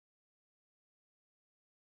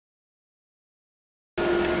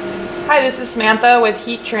Hi, this is Samantha with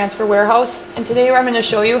Heat Transfer Warehouse, and today I'm going to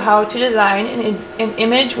show you how to design an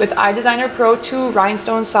image with I-DesignR Pro 2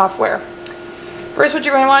 Rhinestone software. First, what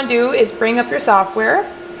you're going to want to do is bring up your software.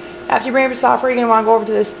 After you bring up your software, you're going to want to go over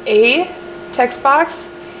to this A text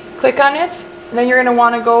box, click on it, and then you're going to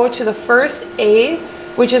want to go to the first A,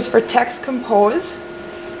 which is for text compose.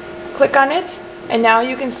 Click on it, and now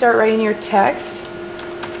you can start writing your text.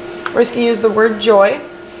 We're just going to use the word joy.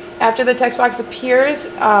 After the text box appears,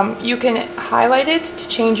 you can highlight it to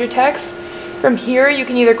change your text. From here, you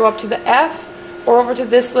can either go up to the F or over to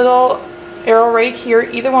this little arrow right here.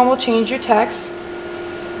 Either one will change your text.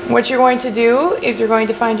 What you're going to do is you're going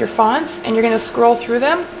to find your fonts and you're going to scroll through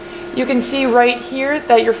them. You can see right here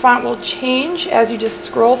that your font will change as you just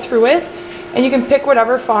scroll through it, and you can pick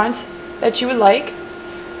whatever font that you would like.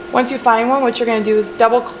 Once you find one, what you're going to do is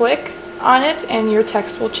double click on it and your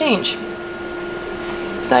text will change.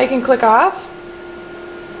 So now you can click off.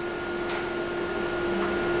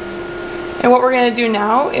 And what we're going to do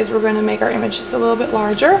now is we're going to make our image just a little bit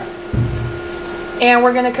larger. And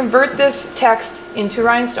we're going to convert this text into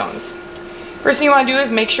rhinestones. First thing you want to do is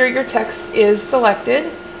make sure your text is selected.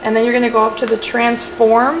 And then you're going to go up to the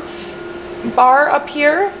transform bar up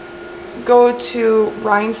here, go to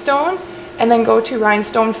rhinestone, and then go to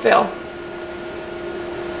rhinestone fill.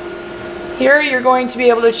 Here you're going to be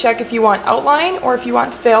able to check if you want outline or if you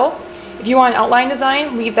want fill. If you want outline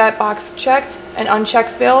design, leave that box checked and uncheck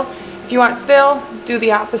fill. If you want fill, do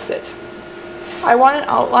the opposite. I want an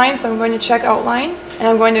outline, so I'm going to check outline, and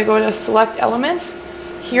I'm going to go to select elements.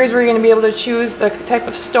 Here's where you're going to be able to choose the type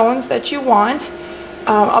of stones that you want.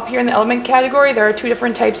 Up here in the element category, there are two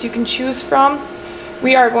different types you can choose from.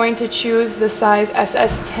 We are going to choose the size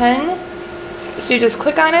SS10. So you just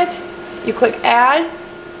click on it, you click add,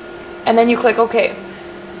 and then you click OK.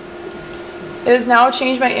 It has now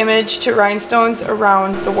changed my image to rhinestones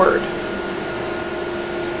around the word.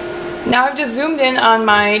 Now I've just zoomed in on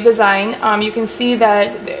my design. You can see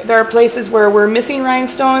that there are places where we're missing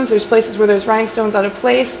rhinestones. There's places where there's rhinestones out of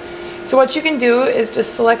place. So what you can do is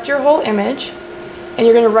just select your whole image, and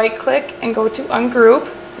you're going to right click and go to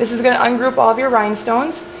ungroup. This is going to ungroup all of your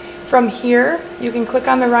rhinestones. From here you can click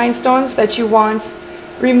on the rhinestones that you want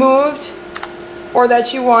removed or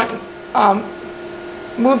that you want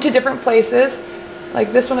moved to different places.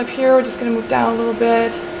 Like this one up here, we're just going to move down a little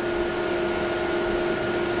bit.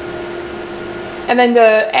 And then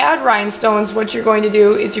to add rhinestones, what you're going to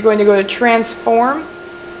do is you're going to go to transform,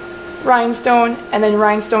 rhinestone, and then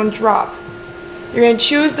rhinestone drop. You're going to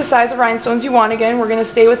choose the size of rhinestones you want. Again, we're going to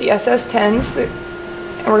stay with the SS10s,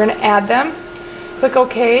 and we're going to add them. Click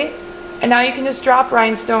OK, and now you can just drop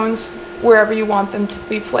rhinestones wherever you want them to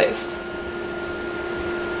be placed.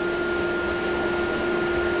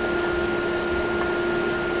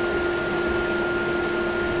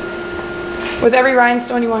 With every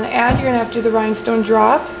rhinestone you want to add, you're going to have to do the rhinestone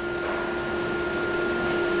drop.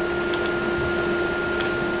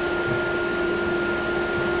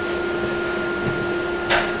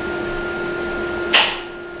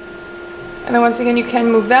 And then once again, you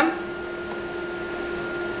can move them.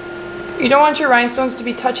 You don't want your rhinestones to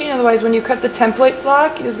be touching, otherwise when you cut the template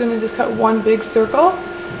flock, it is going to just cut one big circle.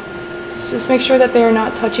 So just make sure that they are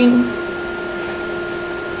not touching.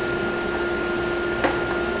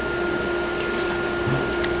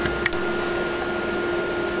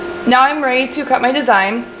 Now I'm ready to cut my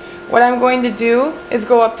design. What I'm going to do is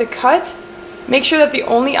go up to cut. Make sure that the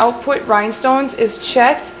only output rhinestones is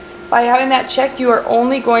checked. By having that checked, you are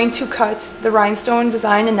only going to cut the rhinestone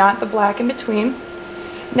design and not the black in between.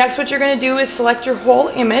 Next, what you're going to do is select your whole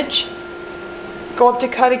image. Go up to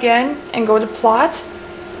cut again and go to plot.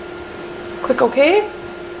 Click OK.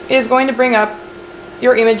 It is going to bring up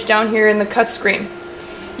your image down here in the cut screen.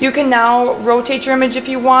 You can now rotate your image if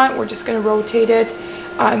you want. We're just going to rotate it.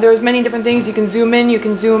 There's many different things. You can zoom in, you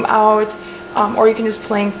can zoom out, or you can just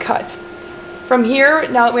plain cut. From here,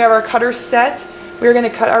 now that we have our cutter set, we are going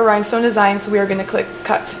to cut our rhinestone design, so we are going to click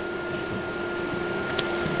cut.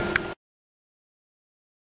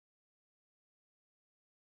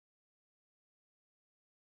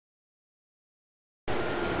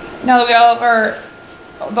 Now that we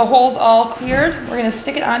have the holes all cleared, we're going to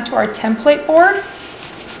stick it onto our template board.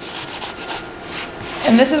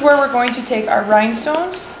 And this is where we're going to take our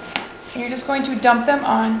rhinestones, and you're just going to dump them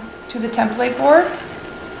on to the template board.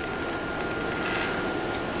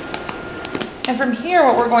 And from here,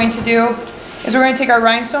 what we're going to do is we're going to take our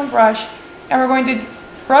rhinestone brush, and we're going to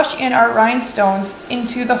brush in our rhinestones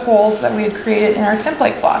into the holes that we had created in our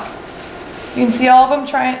template flock. You can see all of them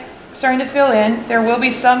starting to fill in. There will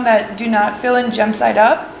be some that do not fill in gem side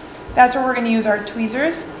up. That's where we're going to use our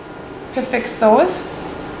tweezers to fix those.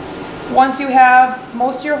 Once you have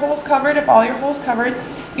most of your holes covered, if all your holes covered,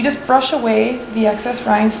 you just brush away the excess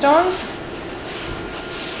rhinestones.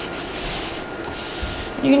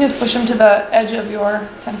 You can just push them to the edge of your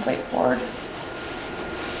template board.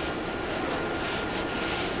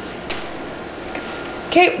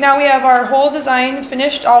 Okay, now we have our whole design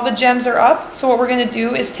finished. All the gems are up. So what we're going to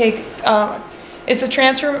do is take, it's a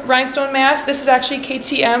transfer rhinestone mask. This is actually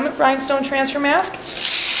KTM Rhinestone Transfer Mask.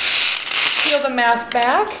 Peel the mask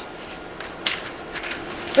back.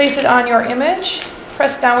 Place it on your image.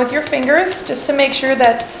 Press down with your fingers just to make sure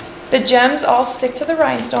that the gems all stick to the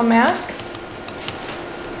rhinestone mask.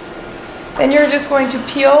 Then you're just going to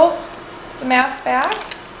peel the mask back.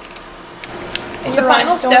 And the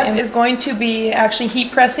final step is going to be actually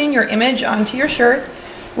heat pressing your image onto your shirt.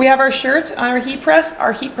 We have our shirt on our heat press.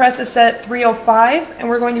 Our heat press is set at 305 and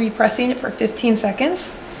we're going to be pressing it for 15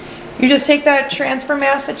 seconds. You just take that transfer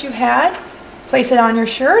mask that you had, place it on your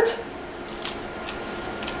shirt,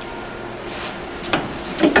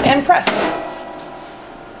 and press.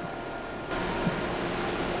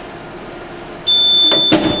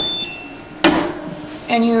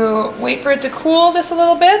 And you wait for it to cool just a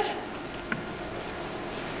little bit.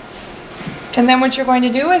 And then what you're going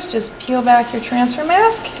to do is just peel back your transfer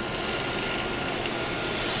mask.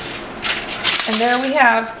 And there we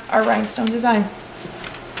have our rhinestone design.